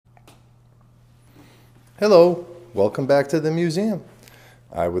Hello, welcome back to the museum.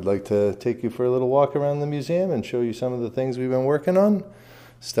 I would like to take you for a little walk around the museum and show you some of the things we've been working on.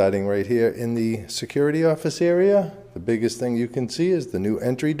 Starting right here in the security office area, the biggest thing you can see is the new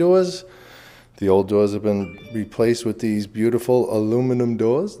entry doors. The old doors have been replaced with these beautiful aluminum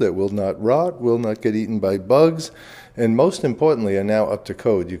doors that will not rot, will not get eaten by bugs, and most importantly are now up to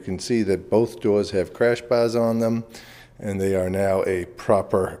code. You can see that both doors have crash bars on them, and they are now a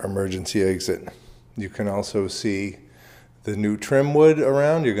proper emergency exit. You can also see the new trim wood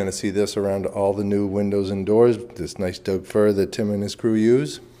around. You're going to see this around all the new windows and doors, this nice Doug fir that Tim and his crew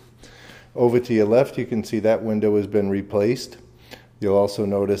use. Over to your left, you can see that window has been replaced. You'll also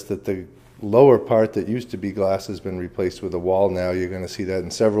notice that the lower part that used to be glass has been replaced with a wall now. You're going to see that in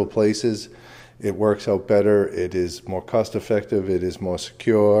several places. It works out better, it is more cost effective, it is more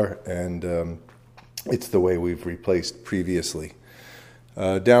secure, and it's the way we've replaced previously.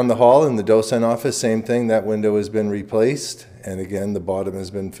 Down the hall in the docent office, same thing. That window has been replaced, and again the bottom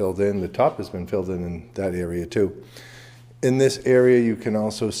has been filled in, the top has been filled in that area too. In this area you can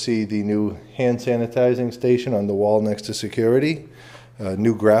also see the new hand sanitizing station on the wall next to security,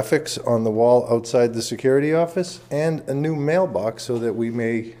 new graphics on the wall outside the security office, and a new mailbox so that we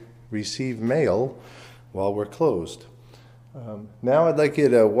may receive mail while we're closed. Now I'd like you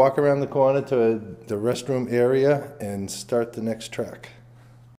to walk around the corner to the restroom area and start the next track.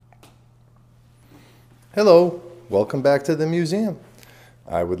 Hello, welcome back to the museum.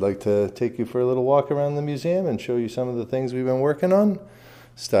 I would like to take you for a little walk around the museum and show you some of the things we've been working on.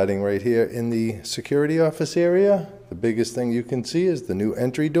 Starting right here in the security office area, the biggest thing you can see is the new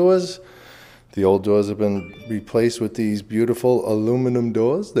entry doors. The old doors have been replaced with these beautiful aluminum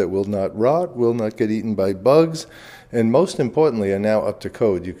doors that will not rot, will not get eaten by bugs, and most importantly are now up to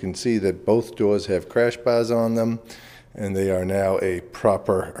code. You can see that both doors have crash bars on them, and they are now a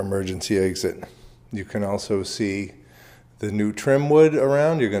proper emergency exit. You can also see the new trim wood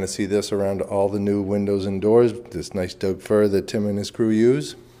around. You're going to see this around all the new windows and doors, this nice Doug fir that Tim and his crew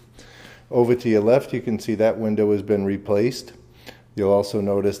use. Over to your left, you can see that window has been replaced. You'll also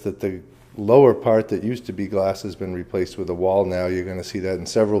notice that the lower part that used to be glass has been replaced with a wall now. You're going to see that in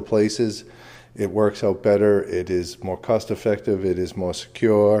several places. It works out better, it is more cost effective, it is more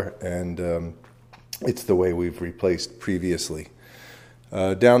secure, and it's the way we've replaced previously.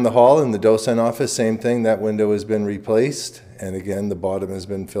 Down the hall in the docent office, same thing. That window has been replaced, and again the bottom has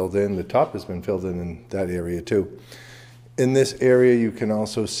been filled in, the top has been filled in that area too. In this area you can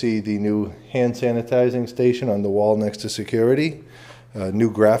also see the new hand sanitizing station on the wall next to security,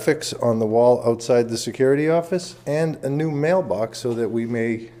 new graphics on the wall outside the security office, and a new mailbox so that we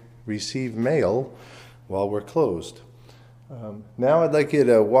may receive mail while we're closed. Now I'd like you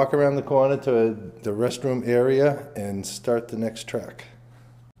to walk around the corner to the restroom area and start the next track.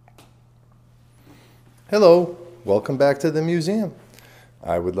 Hello, welcome back to the museum.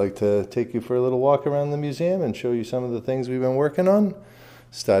 I would like to take you for a little walk around the museum and show you some of the things we've been working on.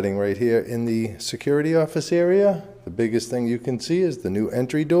 Starting right here in the security office area, the biggest thing you can see is the new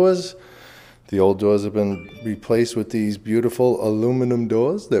entry doors. The old doors have been replaced with these beautiful aluminum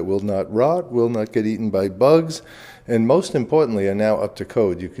doors that will not rot, will not get eaten by bugs, and most importantly are now up to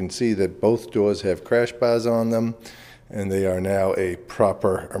code. You can see that both doors have crash bars on them, and they are now a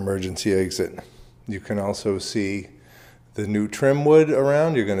proper emergency exit. You can also see the new trim wood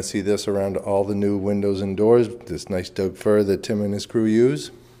around. You're going to see this around all the new windows and doors, this nice Doug fir that Tim and his crew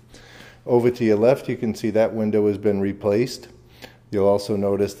use. Over to your left, you can see that window has been replaced. You'll also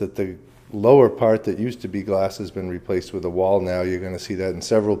notice that the lower part that used to be glass has been replaced with a wall now. You're going to see that in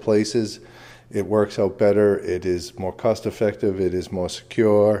several places. It works out better, it is more cost effective, it is more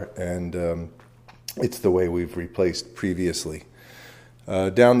secure, and it's the way we've replaced previously.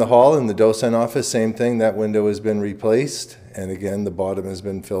 Down the hall in the docent office, same thing. That window has been replaced, and again the bottom has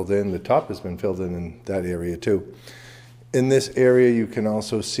been filled in, the top has been filled in that area too. In this area you can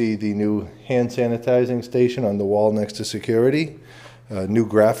also see the new hand sanitizing station on the wall next to security, new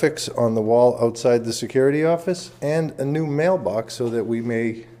graphics on the wall outside the security office, and a new mailbox so that we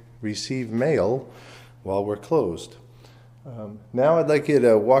may receive mail while we're closed. Now I'd like you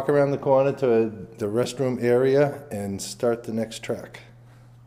to walk around the corner to the restroom area and start the next track.